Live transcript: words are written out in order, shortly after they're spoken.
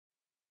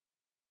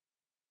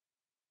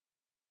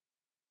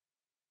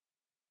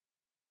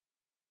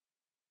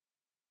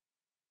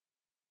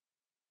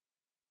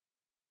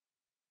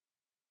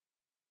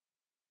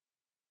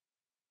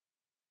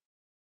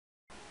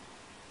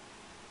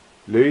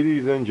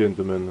Ladies and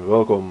gentlemen,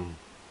 welcome.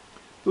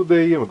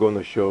 Today I'm going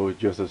to show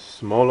just a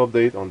small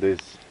update on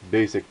this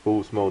basic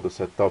pulse motor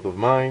setup of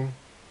mine.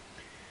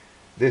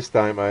 This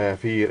time I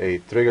have here a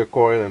trigger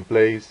coil in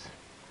place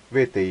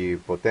with a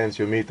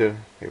potentiometer,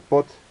 a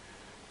pot,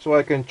 so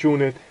I can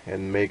tune it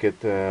and make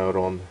it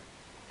run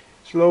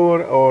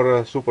slower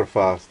or super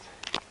fast.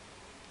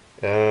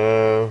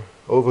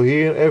 Over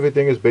here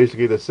everything is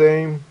basically the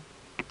same.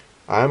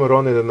 I'm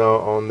running it now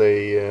on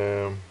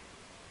the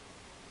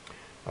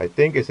I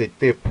think it's a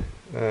tip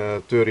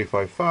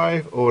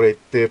 35.5 or a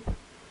tip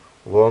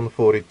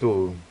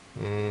 142.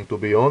 To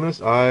be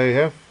honest, I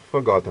have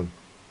forgotten.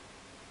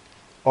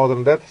 Other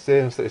than that,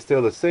 it's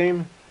still the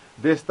same.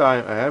 This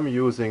time I am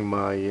using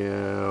my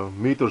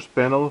meters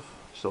panel,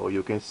 so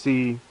you can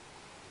see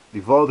the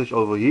voltage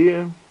over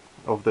here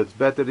of that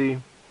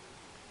battery,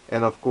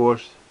 and of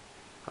course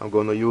I'm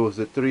gonna use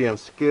the 3 amp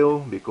scale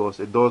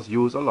because it does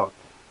use a lot.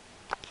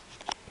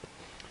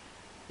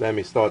 Let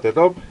me start it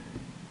up.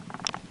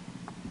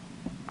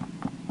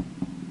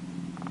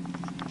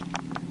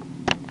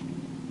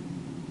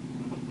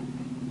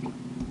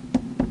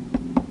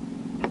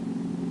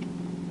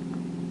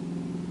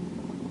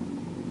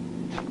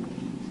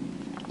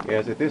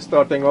 Yes, it is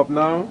starting up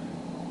now.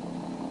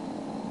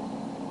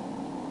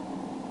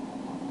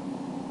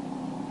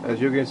 As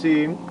you can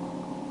see,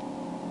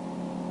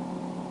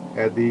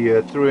 at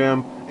the 3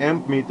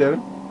 amp meter,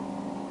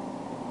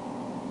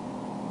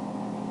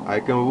 I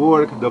can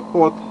work the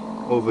pot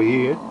over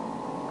here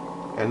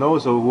and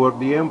also work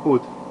the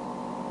input.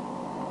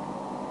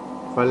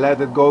 If I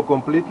let it go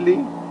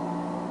completely,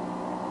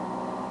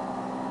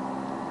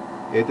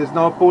 it is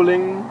now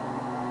pulling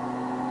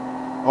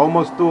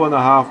almost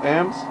 2.5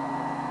 amps.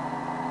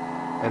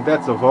 And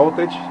that's the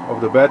voltage of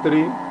the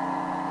battery.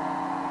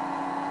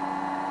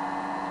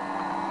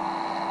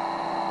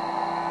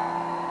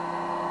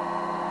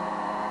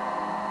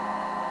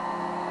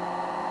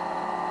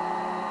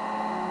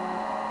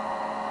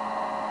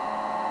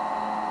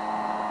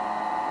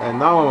 And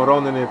now I'm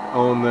running it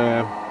on,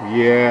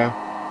 yeah,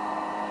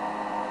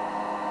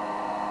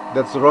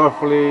 that's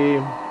roughly,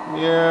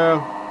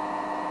 yeah,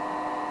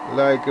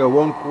 like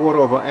 1/4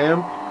 of an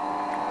amp.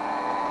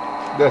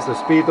 That's the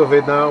speed of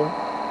it now.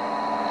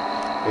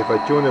 If I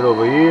tune it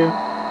over here,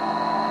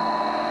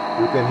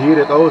 you can hear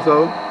it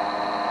also.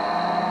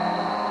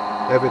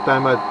 Every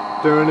time I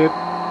turn it,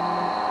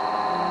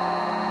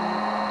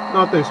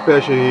 nothing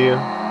special here.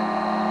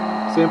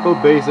 Simple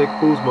basic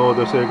pulse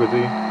motor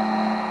circuitry.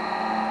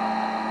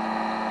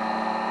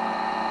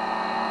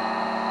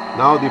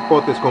 Now the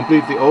pot is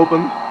completely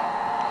open.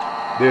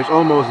 There's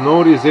almost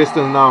no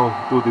resistance now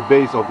to the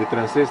base of the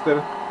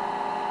transistor.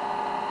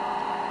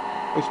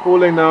 It's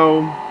pulling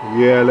now,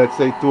 yeah, let's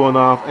say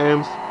 2.5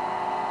 amps.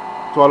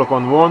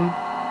 12.1.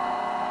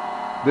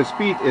 The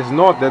speed is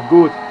not that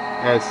good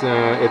as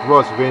it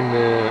was when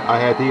I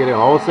had here a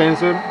Hall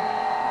sensor,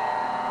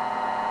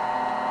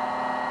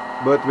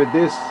 but with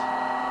this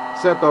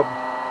setup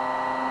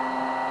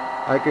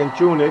I can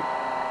tune it.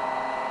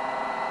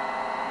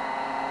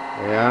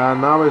 Yeah,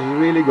 now it's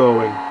really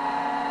going.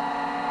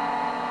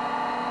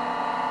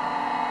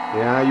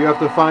 Yeah, you have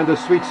to find a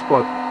sweet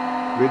spot.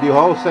 With the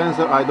Hall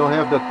sensor I don't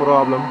have that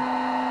problem.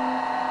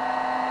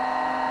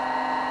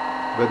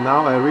 But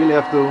now I really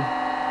have to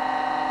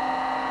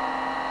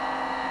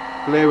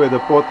play with the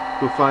pot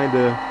to find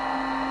the...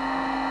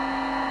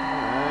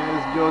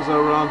 it's just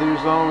around here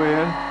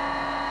somewhere.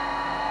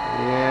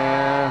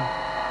 Yeah.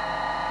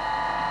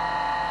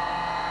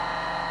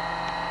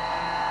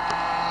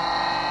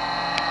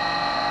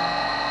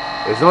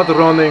 It's not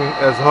running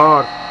as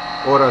hard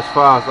or as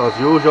fast as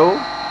usual.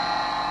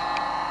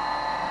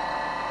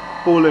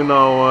 Pulling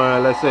now,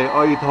 let's say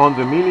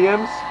 800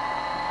 milliamps.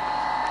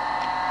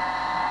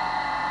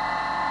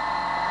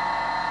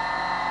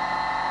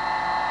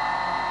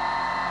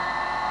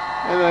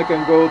 And I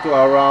can go to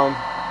around,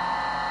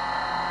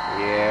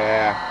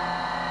 yeah,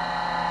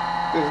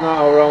 it's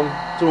now around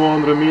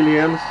 200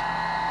 milliamps.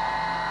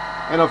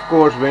 And of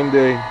course when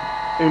the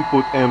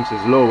input amps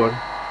is lower,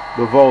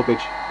 the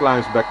voltage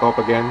climbs back up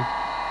again.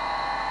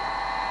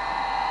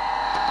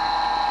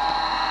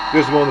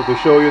 Just wanted to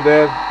show you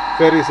that.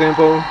 Very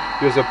simple,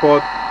 just a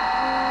pot.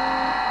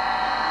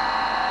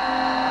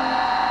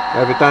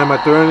 Every time I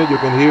turn it you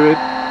can hear it.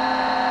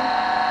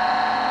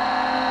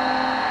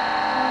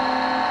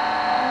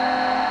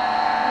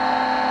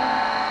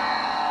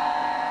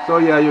 So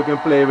yeah, you can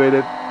play with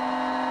it.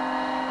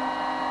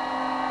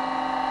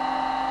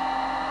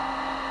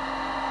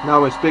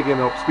 Now it's picking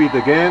up speed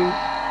again,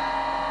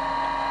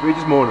 which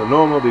is more than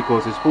normal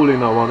because it's pulling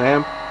now 1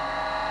 amp.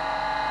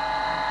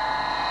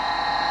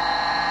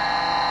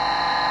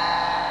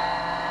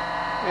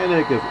 And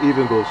it can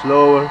even go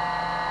slower.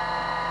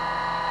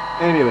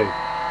 Anyway,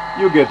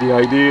 you get the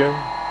idea.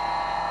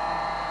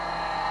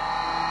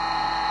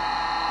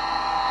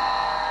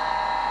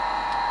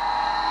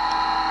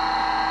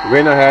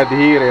 When I had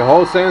here a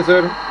Hall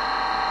sensor,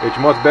 it's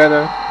much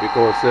better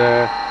because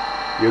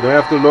you don't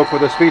have to look for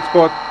the sweet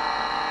spot.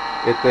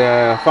 It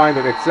finds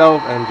it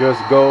itself and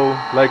just go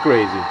like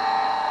crazy.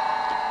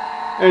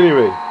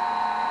 Anyway,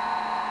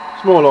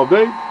 small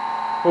update.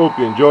 Hope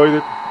you enjoyed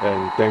it,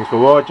 and thanks for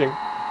watching.